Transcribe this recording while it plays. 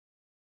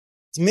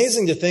It's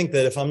amazing to think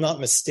that, if I'm not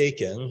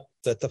mistaken,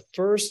 that the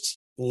first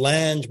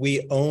land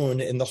we own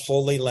in the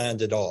Holy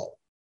Land at all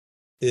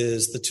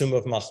is the tomb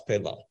of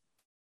Machpelah.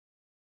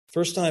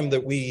 First time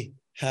that we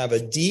have a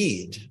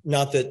deed,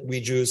 not that we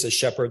Jews as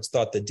shepherds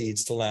thought the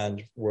deeds to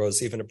land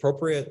was even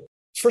appropriate.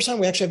 First time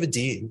we actually have a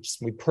deed,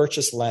 we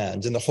purchase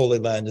land in the Holy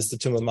Land, is the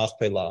tomb of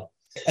Machpelah.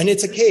 And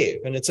it's a cave,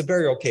 and it's a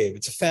burial cave.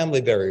 It's a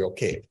family burial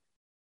cave.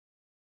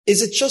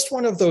 Is it just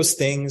one of those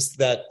things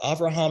that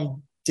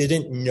Abraham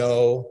didn't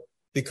know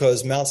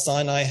because Mount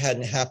Sinai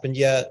hadn't happened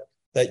yet,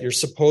 that you're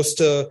supposed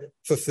to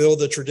fulfill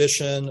the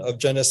tradition of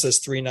Genesis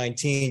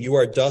 3:19, you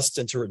are dust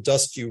and to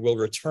dust you will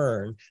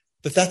return,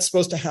 but that's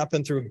supposed to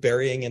happen through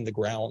burying in the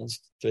ground,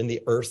 in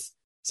the earth?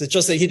 Is it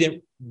just that he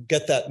didn't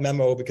get that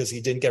memo because he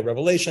didn't get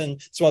revelation?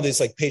 It's one of these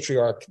like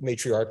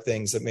matriarch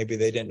things that maybe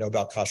they didn't know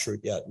about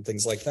kashrut yet and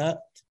things like that.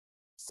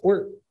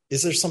 Or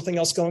is there something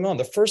else going on?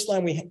 The first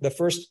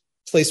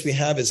place we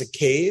have is a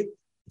cave.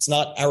 It's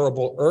not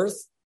arable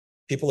earth.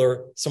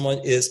 Someone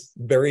is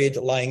buried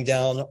lying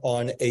down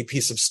on a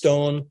piece of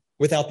stone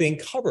without being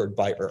covered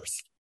by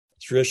earth.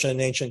 Tradition in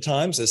ancient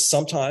times is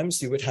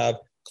sometimes you would have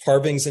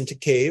carvings into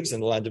caves in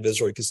the land of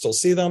Israel. You can still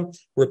see them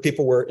where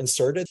people were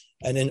inserted.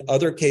 And in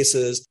other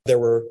cases, there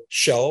were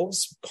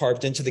shelves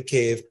carved into the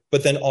cave,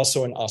 but then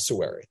also an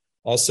ossuary,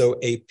 also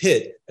a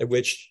pit at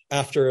which,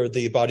 after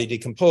the body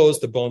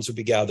decomposed, the bones would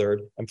be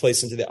gathered and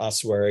placed into the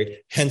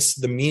ossuary. Hence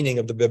the meaning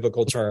of the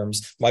biblical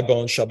terms, my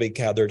bones shall be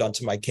gathered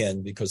unto my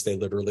kin, because they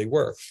literally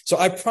were. So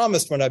I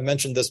promised when I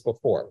mentioned this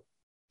before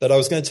that I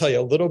was going to tell you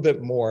a little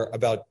bit more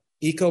about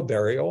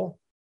eco-burial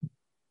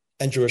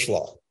and Jewish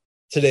law.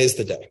 Today's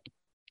the day.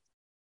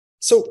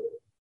 So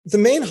the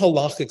main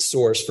halachic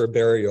source for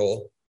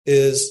burial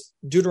is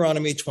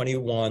Deuteronomy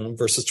 21,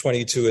 verses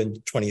 22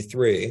 and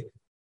 23,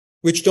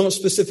 which don't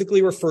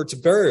specifically refer to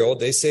burial.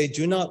 They say,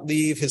 do not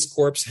leave his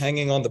corpse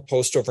hanging on the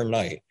post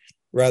overnight.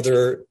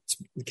 Rather,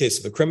 in the case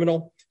of a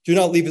criminal, do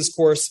not leave his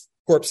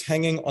corpse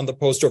hanging on the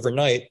post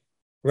overnight.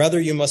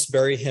 Rather, you must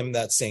bury him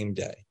that same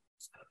day.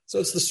 So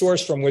it's the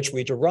source from which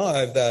we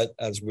derive that,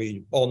 as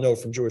we all know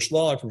from Jewish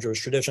law and from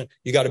Jewish tradition,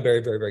 you got to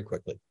bury very, very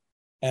quickly.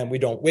 And we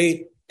don't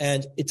wait.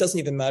 And it doesn't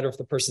even matter if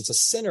the person's a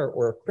sinner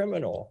or a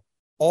criminal.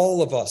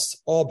 All of us,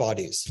 all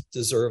bodies,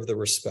 deserve the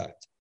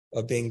respect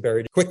of being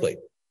buried quickly.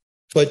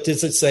 But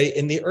does it say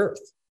in the earth?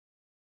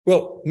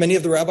 Well, many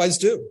of the rabbis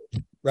do.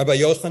 Rabbi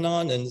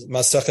Yochanan in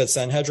Masechet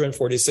Sanhedrin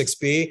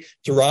 46b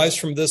derives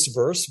from this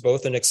verse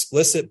both an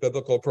explicit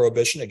biblical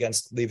prohibition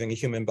against leaving a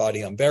human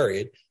body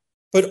unburied,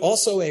 but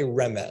also a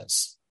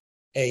remez,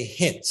 a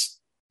hint,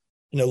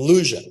 an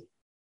allusion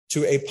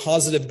to a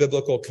positive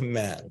biblical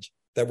command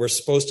that we're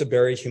supposed to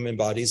bury human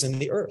bodies in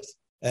the earth.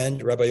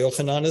 And Rabbi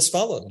Yochanan is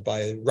followed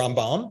by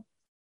Rambam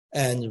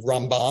and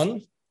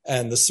Ramban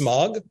and the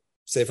Smag,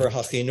 Sefer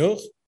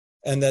HaChinuch,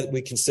 and that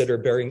we consider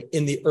burying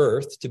in the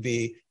earth to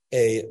be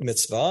a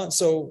mitzvah.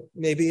 So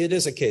maybe it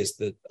is a case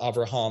that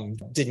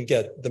Avraham didn't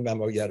get the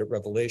memo yet at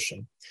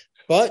Revelation.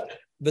 But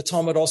the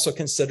Talmud also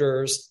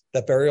considers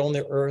that burial in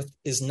the earth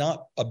is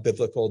not a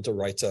biblical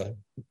d'oraita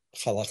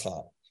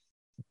halacha.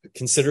 It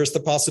considers the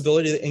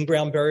possibility that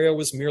in-ground burial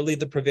was merely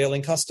the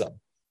prevailing custom,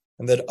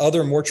 and that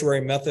other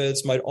mortuary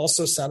methods might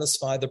also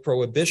satisfy the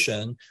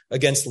prohibition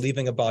against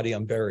leaving a body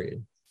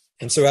unburied.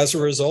 And so as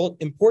a result,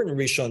 important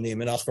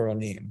Rishonim and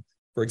Acharonim,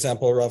 for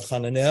example, Rav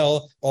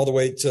Hananel, all the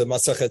way to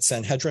Masechet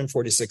Sanhedrin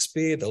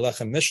 46b, the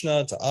Lechem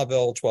Mishnah, to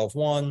Avel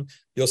 12:1,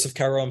 Yosef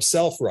Karo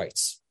himself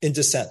writes, in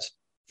dissent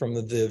from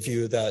the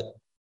view that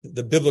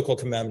the biblical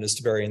commandment is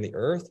to bury in the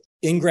earth,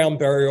 in-ground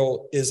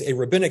burial is a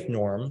rabbinic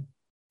norm,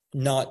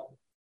 not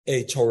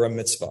a Torah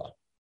mitzvah.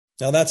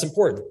 Now that's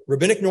important.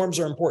 Rabbinic norms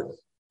are important.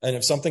 And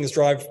if something is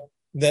derived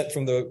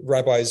from the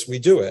rabbis, we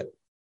do it.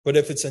 But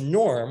if it's a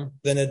norm,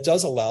 then it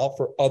does allow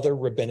for other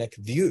rabbinic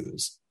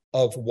views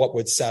of what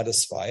would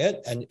satisfy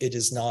it. And it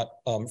is not,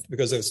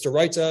 because it's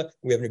d'oraita,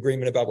 we have an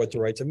agreement about what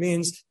d'oraita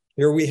means.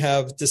 Here we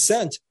have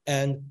dissent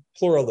and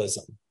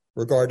pluralism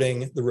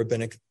regarding the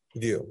rabbinic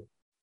view.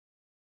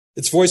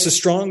 Its voice is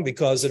strong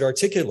because it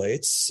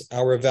articulates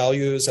our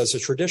values as a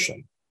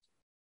tradition.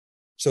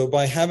 So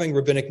by having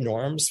rabbinic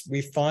norms,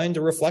 we find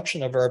a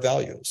reflection of our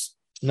values,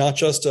 not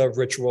just of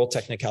ritual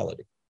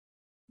technicality.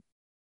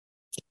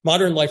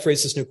 Modern life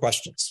raises new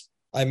questions.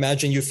 I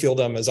imagine you feel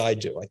them as I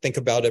do. I think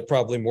about it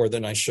probably more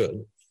than I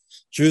should.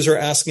 Jews are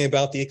asking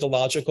about the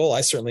ecological, I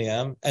certainly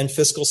am, and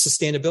fiscal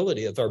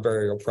sustainability of our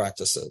burial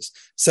practices.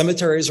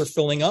 Cemeteries are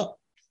filling up,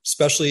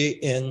 especially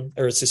in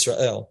Eretz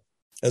Israel,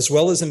 as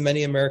well as in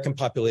many American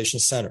population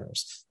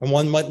centers. And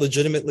one might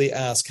legitimately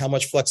ask how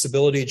much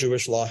flexibility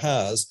Jewish law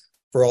has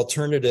for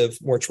alternative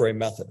mortuary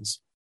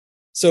methods.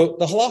 So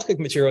the halakhic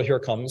material here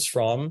comes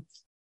from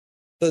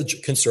the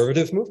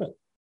conservative movement.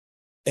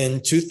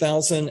 In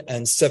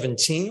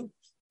 2017,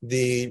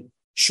 the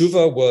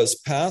Shuva was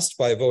passed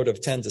by a vote of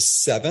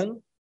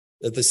 10-7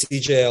 at the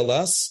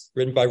CJLS,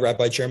 written by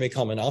Rabbi Jeremy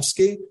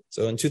Kalmanovsky.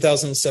 So in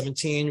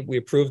 2017, we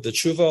approved the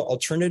Shuva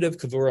alternative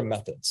kavura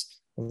methods.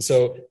 And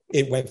so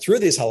it went through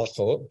these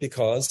halachot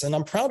because, and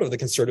I'm proud of the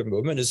conservative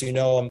movement, as you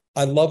know,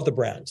 I love the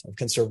brand of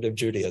conservative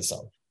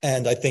Judaism.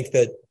 And I think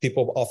that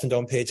people often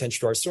don't pay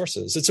attention to our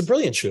sources. It's a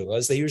brilliant tshuva,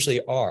 as they usually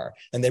are.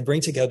 And they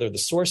bring together the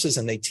sources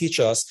and they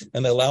teach us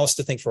and they allow us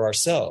to think for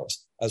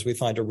ourselves as we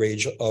find a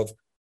range of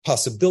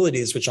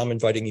possibilities, which I'm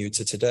inviting you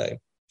to today.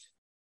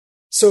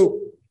 So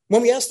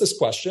when we ask this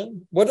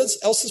question, what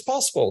else is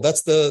possible?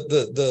 That's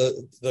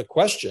the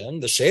question,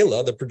 the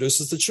sheila that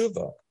produces the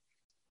tshuva.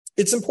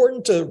 It's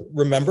important to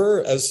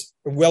remember as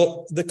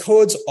well, the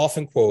codes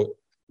often quote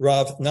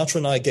Rav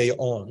Natronai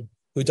Gaon,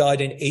 who died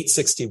in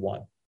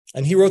 861.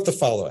 And he wrote the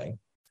following: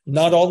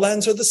 not all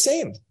lands are the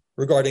same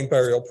regarding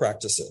burial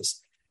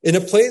practices. In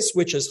a place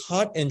which is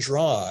hot and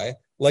dry,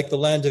 like the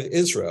land of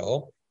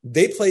Israel,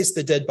 they place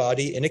the dead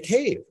body in a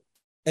cave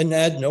and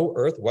add no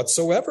earth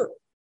whatsoever,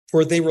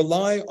 for they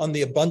rely on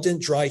the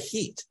abundant dry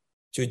heat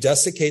to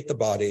desiccate the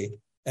body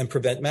and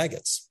prevent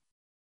maggots.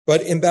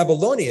 But in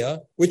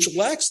Babylonia, which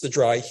lacks the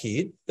dry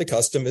heat, the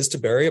custom is to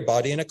bury a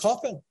body in a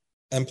coffin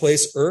and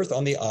place earth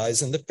on the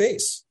eyes and the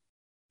face.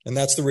 And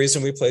that's the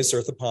reason we place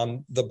earth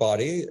upon the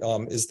body,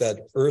 is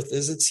that earth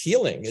is its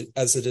healing,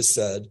 as it is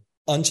said,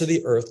 unto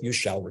the earth you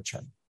shall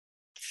return.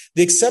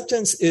 The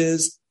acceptance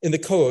is, in the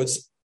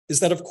codes,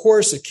 is that, of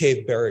course, a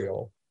cave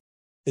burial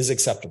is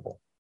acceptable.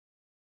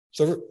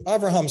 So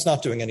Abraham's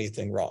not doing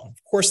anything wrong.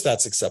 Of course,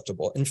 that's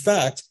acceptable. In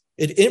fact,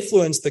 it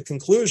influenced the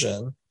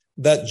conclusion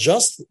that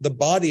just the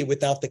body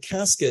without the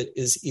casket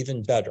is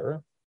even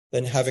better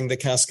than having the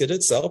casket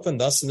itself. And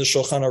thus, in the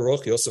Shulchan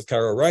Aruch, Yosef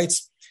Karo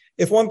writes,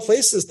 if one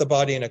places the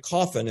body in a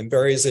coffin and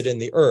buries it in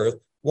the earth,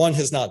 one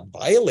has not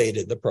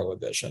violated the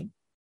prohibition.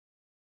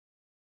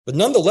 But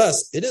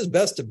nonetheless, it is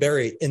best to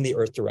bury in the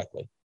earth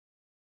directly.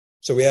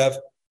 So we have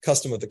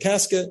custom of the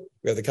casket,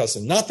 we have the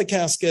custom not the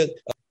casket,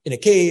 in a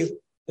cave,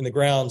 in the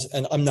ground,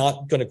 and I'm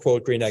not going to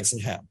quote green eggs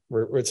and ham.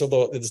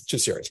 It's too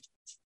serious.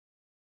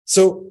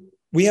 So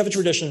we have a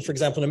tradition, for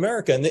example, in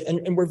America,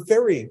 and we're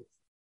very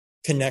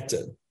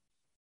connected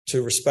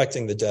to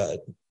respecting the dead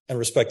and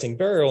respecting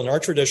burial. And our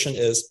tradition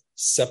is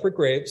separate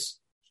graves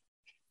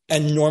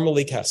and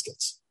normally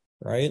caskets,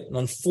 right? And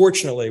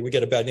unfortunately, we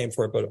get a bad name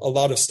for it, but a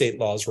lot of state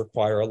laws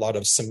require a lot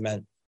of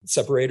cement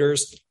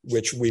separators,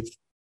 which we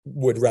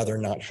would rather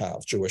not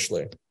have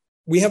Jewishly.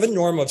 We have a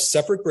norm of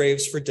separate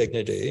graves for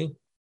dignity,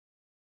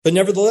 but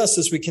nevertheless,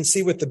 as we can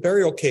see with the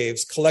burial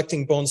caves,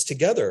 collecting bones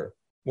together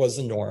was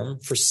the norm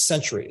for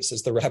centuries,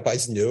 as the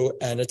rabbis knew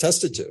and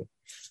attested to.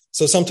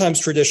 So sometimes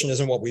tradition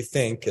isn't what we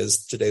think,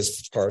 as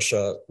today's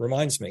parsha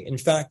reminds me. In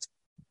fact,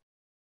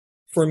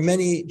 for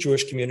many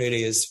Jewish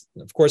communities,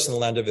 of course, in the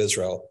land of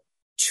Israel,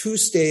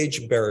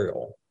 two-stage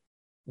burial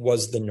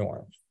was the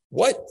norm.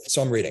 What?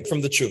 So I'm reading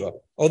from the Tshuva.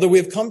 Although we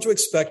have come to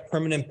expect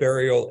permanent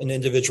burial in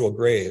individual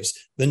graves,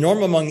 the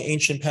norm among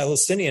ancient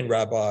Palestinian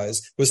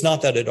rabbis was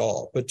not that at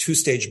all, but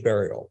two-stage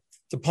burial,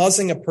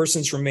 depositing a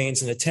person's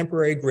remains in a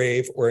temporary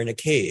grave or in a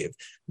cave.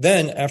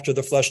 Then, after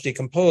the flesh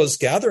decomposed,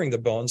 gathering the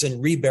bones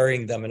and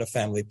reburying them in a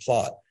family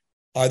plot,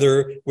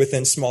 either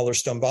within smaller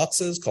stone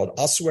boxes called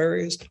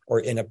ossuaries, or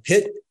in a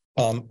pit,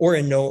 or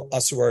in no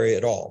ossuary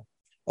at all.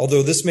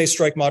 Although this may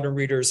strike modern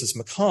readers as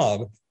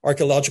macabre,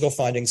 archaeological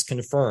findings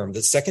confirm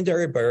that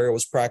secondary burial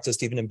was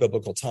practiced even in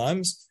biblical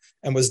times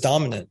and was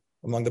dominant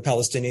among the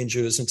Palestinian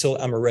Jews until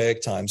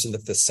Amoraic times in the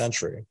 5th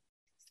century.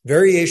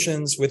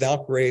 Variations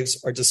without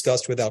graves are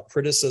discussed without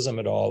criticism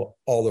at all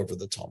over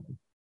the Talmud.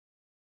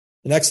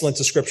 An excellent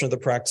description of the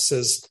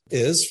practices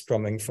is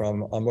coming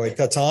from Moed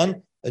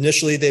Katan.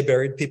 Initially, they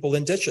buried people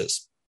in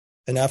ditches,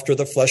 and after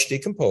the flesh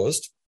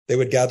decomposed, they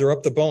would gather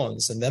up the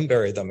bones and then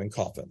bury them in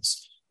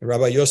coffins. And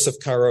Rabbi Yosef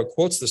Karo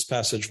quotes this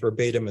passage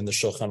verbatim in the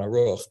Shulchan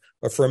Aruch,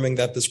 affirming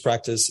that this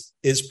practice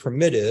is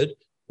permitted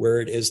where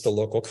it is the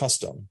local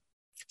custom.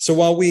 So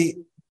while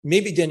we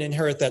maybe didn't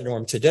inherit that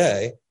norm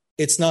today,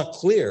 it's not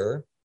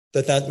clear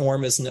that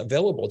norm isn't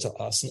available to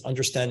us in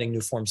understanding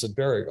new forms of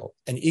burial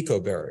and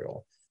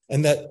eco-burial,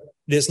 and that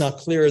it is not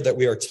clear that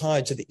we are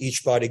tied to the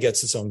each body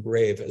gets its own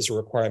grave as a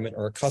requirement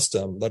or a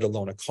custom, let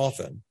alone a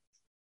coffin.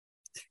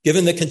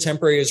 Given the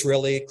contemporary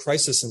Israeli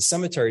crisis in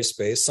cemetery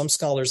space, some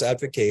scholars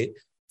advocate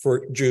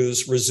for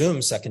Jews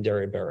resume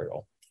secondary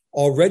burial.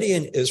 Already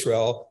in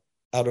Israel,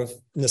 out of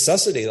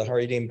necessity, the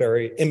Haredim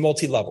bury in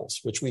multi-levels,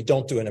 which we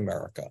don't do in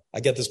America.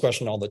 I get this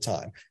question all the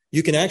time.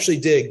 You can actually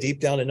dig deep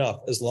down enough.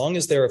 As long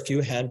as there are a few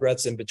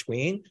handbreadths in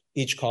between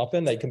each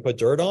coffin that you can put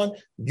dirt on,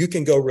 you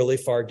can go really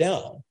far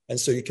down. And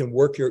so you can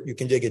you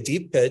can dig a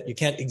deep pit. You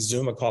can't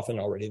exhume a coffin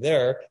already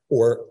there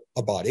or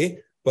a body,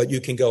 but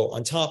you can go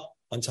on top,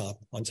 on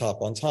top, on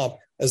top, on top,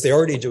 as they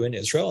already do in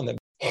Israel.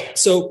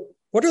 So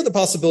what are the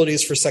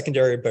possibilities for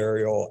secondary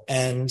burial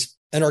and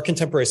our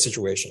contemporary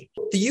situation?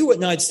 The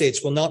United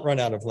States will not run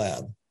out of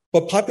land,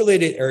 but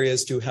populated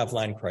areas do have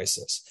land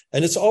crisis.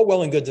 And it's all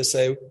well and good to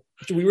say,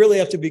 do we really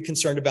have to be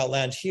concerned about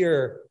land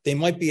here? They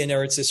might be in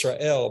Eretz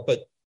Israel, but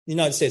the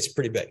United States is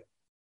pretty big.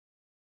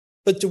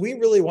 But do we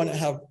really want to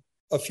have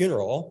a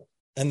funeral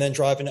and then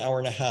drive an hour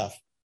and a half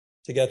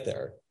to get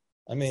there?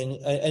 I mean,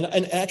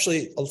 and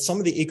actually some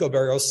of the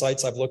eco-burial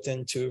sites I've looked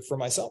into for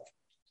myself.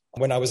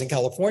 when I was in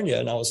California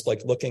and I was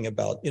like looking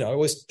about, I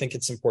always think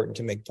it's important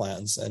to make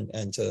plans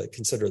and to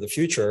consider the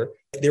future.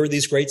 There were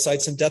these great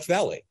sites in Death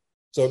Valley.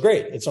 So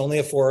great. It's only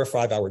a 4 or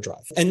 5 hour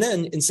drive. And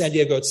then in San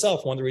Diego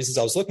itself, one of the reasons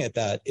I was looking at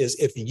that is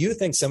if you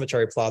think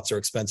cemetery plots are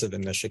expensive in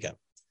Michigan,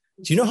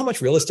 do you know how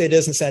much real estate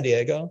is in San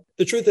Diego?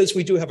 The truth is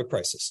we do have a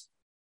crisis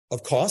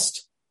of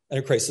cost and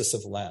a crisis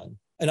of land.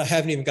 And I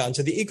haven't even gotten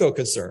to the eco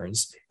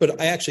concerns,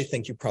 but I actually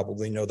think you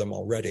probably know them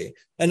already.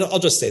 And I'll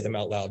just say them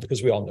out loud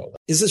because we all know them.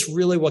 Is this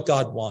really what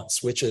God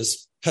wants, which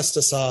is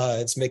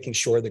pesticides, making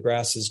sure the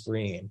grass is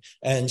green,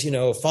 and,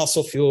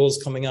 fossil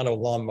fuels coming out of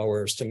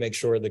lawnmowers to make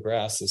sure the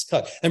grass is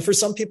cut? And for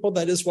some people,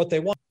 that is what they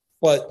want.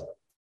 But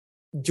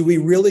do we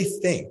really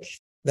think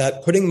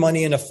that putting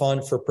money in a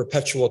fund for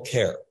perpetual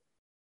care,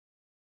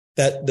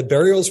 that the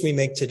burials we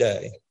make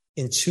today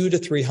in 200 to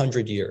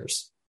 300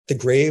 years, the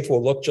grave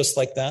will look just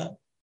like that?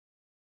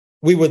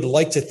 We would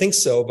like to think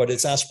so, but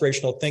it's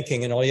aspirational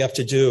thinking. And all you have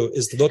to do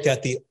is look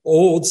at the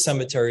old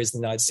cemeteries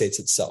in the United States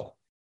itself.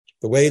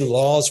 The way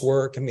laws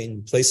work,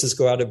 places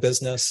go out of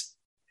business.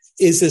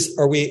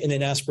 Are we in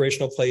an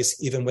aspirational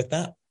place even with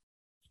that?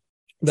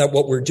 That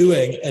what we're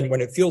doing, and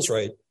when it feels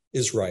right,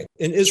 is right.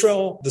 In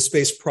Israel, the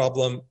space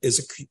problem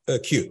is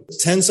acute.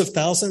 Tens of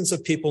thousands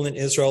of people in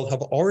Israel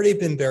have already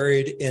been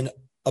buried in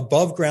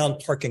above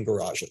ground parking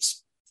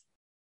garages.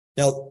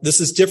 Now, this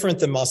is different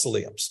than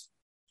mausoleums.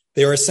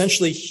 They are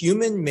essentially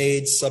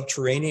human-made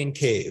subterranean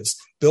caves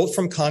built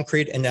from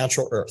concrete and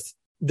natural earth.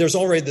 There's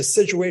already the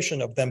situation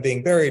of them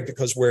being buried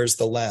because where's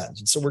the land?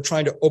 And so we're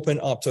trying to open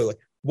up to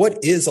what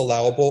is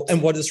allowable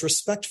and what is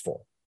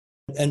respectful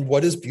and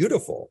what is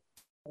beautiful.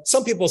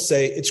 Some people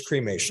say it's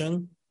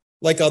cremation.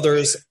 Like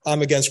others,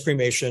 I'm against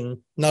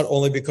cremation, not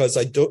only because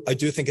I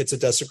do think it's a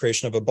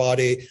desecration of a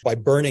body by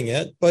burning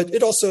it, but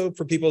it also,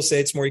 for people to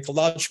say it's more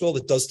ecological.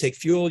 It does take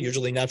fuel,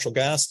 usually natural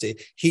gas, to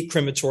heat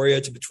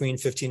crematoria to between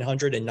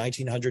 1,500 and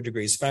 1,900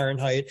 degrees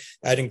Fahrenheit,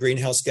 adding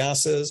greenhouse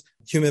gases.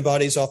 Human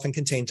bodies often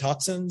contain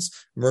toxins,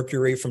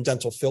 mercury from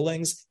dental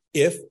fillings.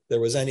 If there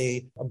was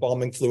any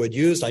embalming fluid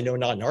used, I know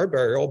not in our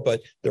burial,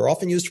 but they're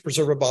often used to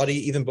preserve a body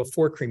even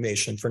before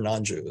cremation for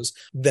non-Jews,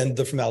 then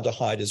the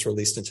formaldehyde is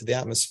released into the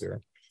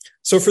atmosphere.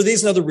 So for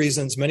these and other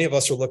reasons, many of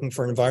us are looking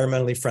for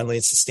environmentally friendly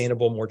and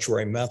sustainable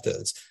mortuary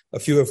methods, a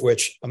few of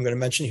which I'm going to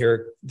mention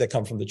here that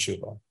come from the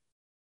Tshuva.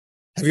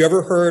 Have you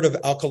ever heard of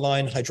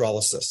alkaline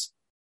hydrolysis?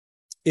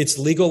 It's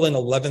legal in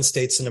 11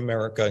 states in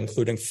America,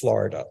 including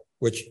Florida,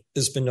 which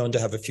has been known to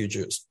have a few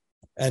Jews.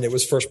 And it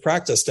was first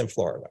practiced in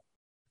Florida.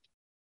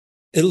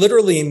 It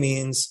literally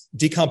means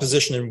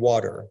decomposition in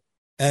water,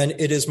 and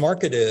it is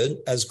marketed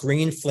as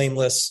green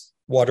flameless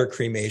water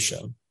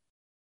cremation.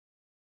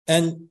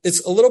 And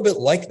it's a little bit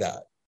like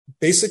that.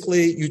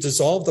 Basically, you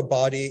dissolve the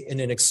body in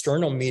an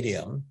external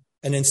medium,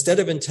 and instead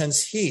of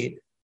intense heat,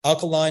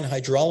 alkaline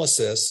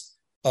hydrolysis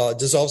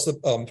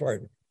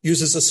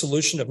uses a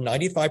solution of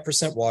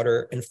 95%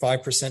 water and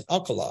 5%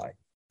 alkali,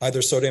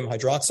 either sodium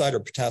hydroxide or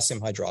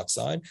potassium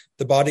hydroxide.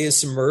 The body is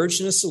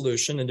submerged in a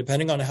solution, and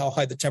depending on how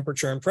high the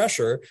temperature and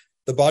pressure,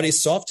 the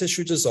body's soft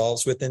tissue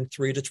dissolves within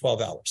 3 to 12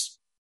 hours,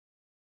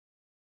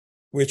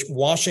 which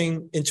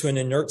washing into an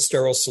inert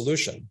sterile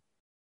solution,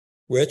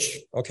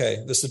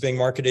 this is being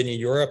marketed in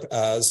Europe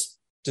as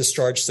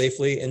discharged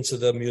safely into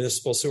the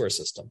municipal sewer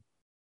system.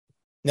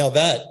 Now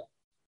that,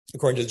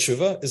 according to the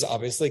Tshuva, is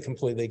obviously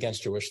completely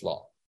against Jewish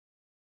law.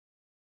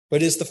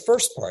 But is the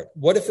first part,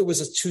 what if it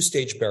was a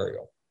 2-stage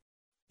burial?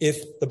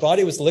 If the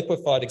body was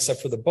liquefied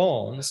except for the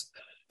bones,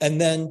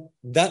 and then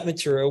that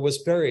material was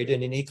buried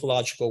in an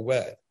ecological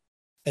way.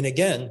 And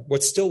again,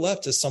 what's still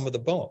left is some of the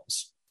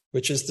bones,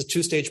 which is the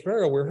 2-stage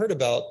burial we heard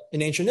about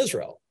in ancient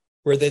Israel,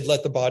 where they'd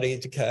let the body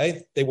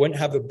decay. They wouldn't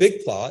have a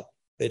big plot.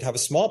 They'd have a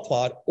small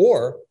plot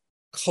or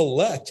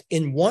collect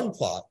in one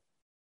plot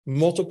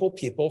multiple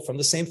people from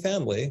the same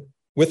family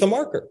with a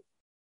marker.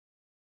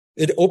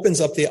 It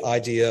opens up the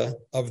idea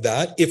of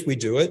that if we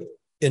do it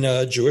in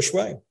a Jewish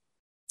way.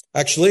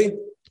 Actually,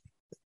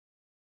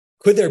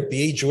 could there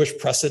be Jewish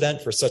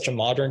precedent for such a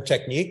modern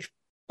technique?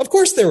 Of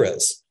course there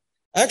is.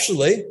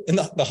 Actually, in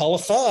the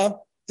halakha,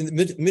 in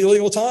the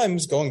medieval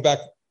times, going back,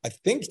 I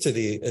think, to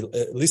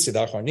at least to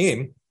the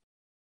Acharnim,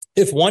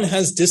 if one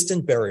has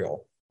distant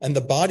burial and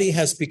the body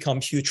has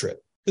become putrid,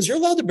 because you're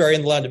allowed to bury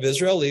in the land of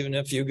Israel, even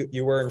if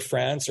you were in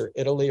France or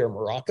Italy or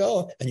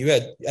Morocco,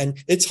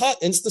 and it's hot,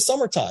 it's the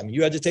summertime.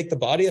 You had to take the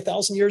body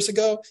 1,000 years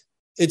ago.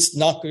 It's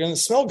not going to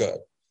smell good.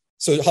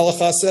 So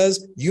halakha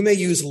says you may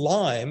use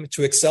lime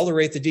to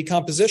accelerate the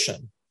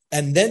decomposition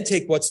and then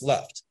take what's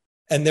left.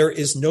 And there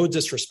is no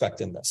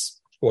disrespect in this,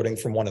 quoting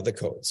from one of the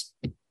codes.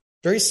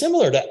 Very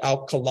similar to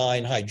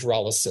alkaline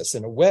hydrolysis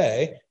in a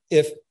way,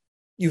 if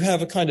you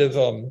have a kind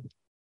of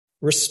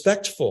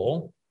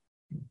respectful,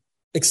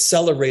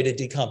 accelerated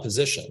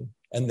decomposition,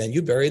 and then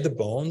you bury the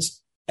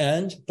bones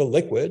and the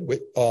liquid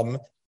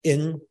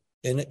in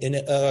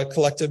a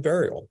collective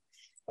burial.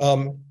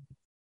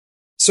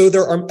 So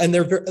there are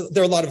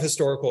a lot of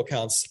historical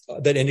accounts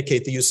that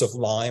indicate the use of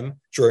lime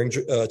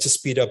to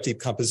speed up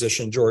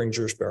decomposition during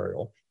Jewish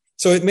burial.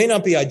 So it may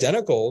not be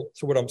identical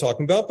to what I'm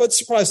talking about, but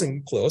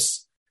surprisingly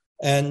close.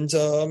 And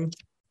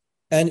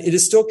it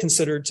is still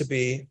considered to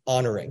be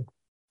honoring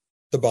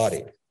the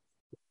body.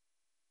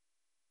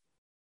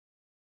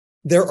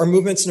 There are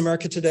movements in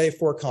America today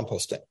for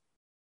composting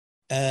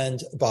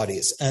and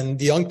bodies. And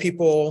the young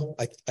people,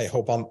 I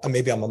hope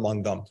maybe I'm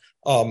among them,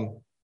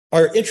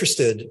 are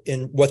interested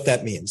in what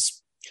that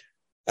means.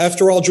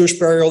 After all, Jewish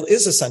burial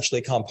is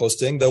essentially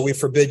composting, though we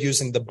forbid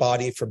using the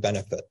body for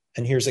benefit.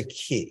 And here's a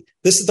key.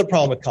 This is the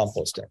problem with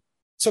composting.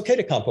 It's okay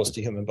to compost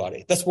a human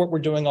body. That's what we're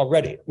doing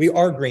already. We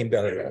are green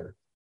burial.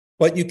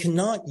 But you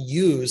cannot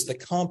use the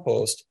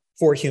compost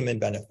for human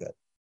benefit.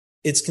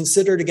 It's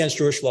considered against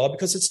Jewish law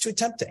because it's too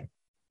tempting.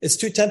 It's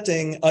too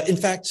tempting. In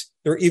fact,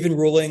 there are even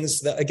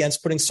rulings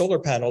against putting solar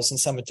panels in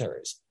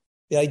cemeteries.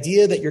 The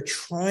idea that you're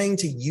trying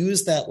to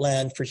use that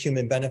land for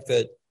human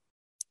benefit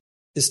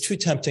is too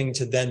tempting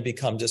to then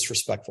become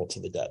disrespectful to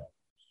the dead.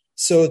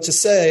 So to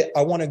say,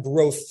 I want to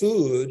grow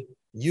food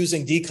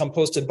using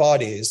decomposted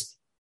bodies,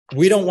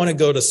 we don't want to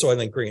go to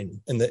Soylent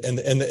Green in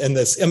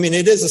this. I mean,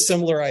 it is a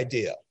similar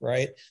idea,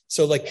 right?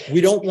 So like,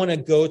 we don't want to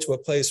go to a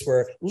place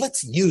where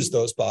let's use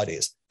those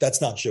bodies.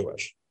 That's not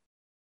Jewish.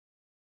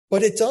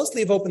 But it does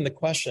leave open the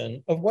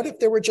question of what if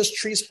there were just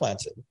trees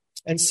planted?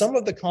 And some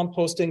of the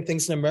composting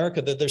things in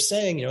America that they're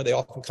saying, they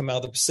often come out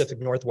of the Pacific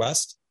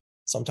Northwest,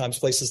 sometimes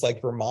places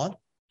like Vermont.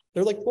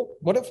 They're like, well,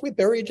 what if we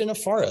buried in a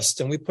forest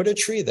and we put a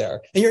tree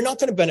there? And you're not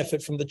going to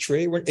benefit from the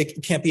tree.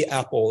 It can't be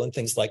apple and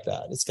things like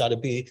that. It's got to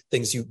be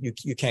things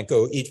you can't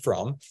go eat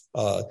from,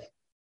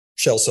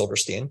 Shel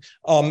Silverstein.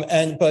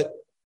 But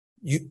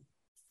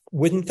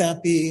wouldn't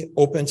that be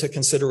open to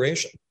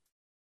consideration?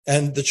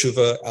 And the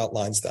Tshuva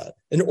outlines that.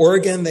 In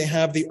Oregon, they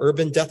have the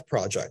Urban Death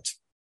Project.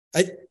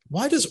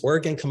 Why does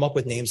Oregon come up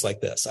with names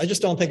like this? I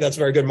just don't think that's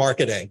very good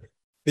marketing.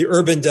 The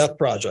Urban Death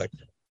Project.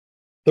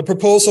 The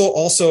proposal,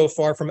 also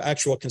far from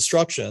actual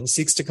construction,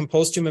 seeks to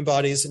compost human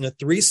bodies in a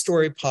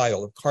 3-story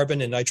pile of carbon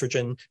and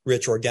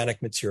nitrogen-rich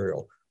organic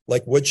material,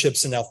 like wood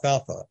chips and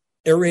alfalfa,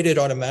 aerated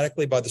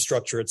automatically by the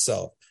structure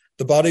itself.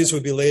 The bodies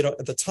would be laid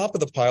at the top of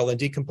the pile and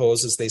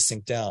decompose as they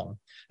sink down.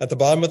 At the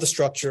bottom of the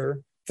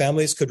structure,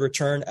 families could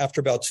return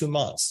after about 2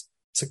 months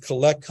to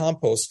collect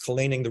compost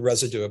containing the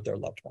residue of their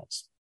loved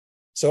ones.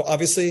 So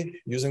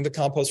obviously, using the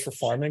compost for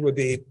farming would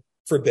be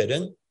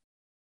forbidden.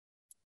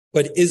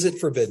 But is it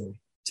forbidden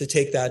to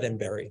take that and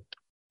bury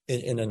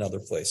in another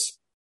place?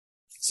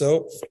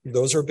 So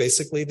those are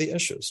basically the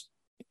issues.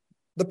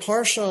 The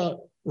Parsha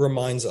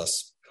reminds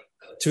us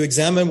to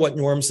examine what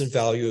norms and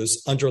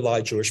values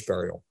underlie Jewish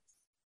burial.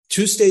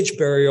 2-stage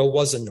burial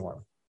was a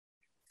norm.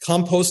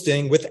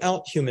 Composting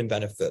without human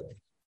benefit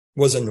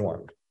was a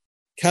norm.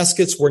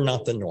 Caskets were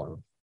not the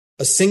norm.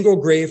 A single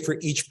grave for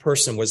each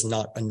person was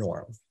not a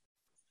norm.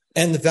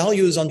 And the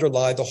values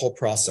underlie the whole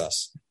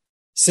process.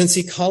 Since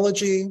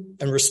ecology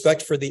and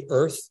respect for the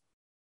earth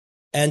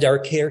and our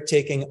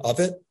caretaking of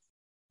it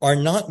are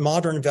not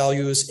modern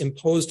values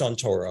imposed on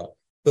Torah,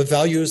 but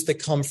values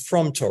that come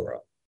from Torah,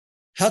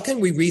 how can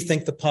we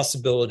rethink the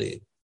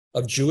possibility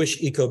of Jewish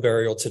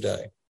eco-burial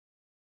today?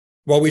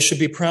 While we should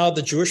be proud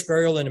that Jewish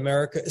burial in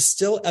America is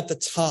still at the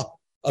top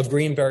of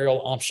green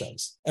burial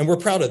options, and we're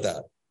proud of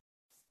that,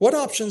 what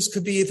options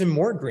could be even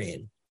more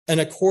green and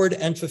accord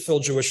and fulfill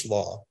Jewish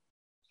law?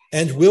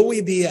 And will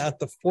we be at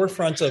the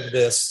forefront of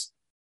this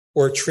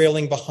or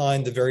trailing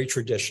behind the very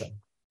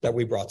tradition that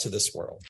we brought to this world?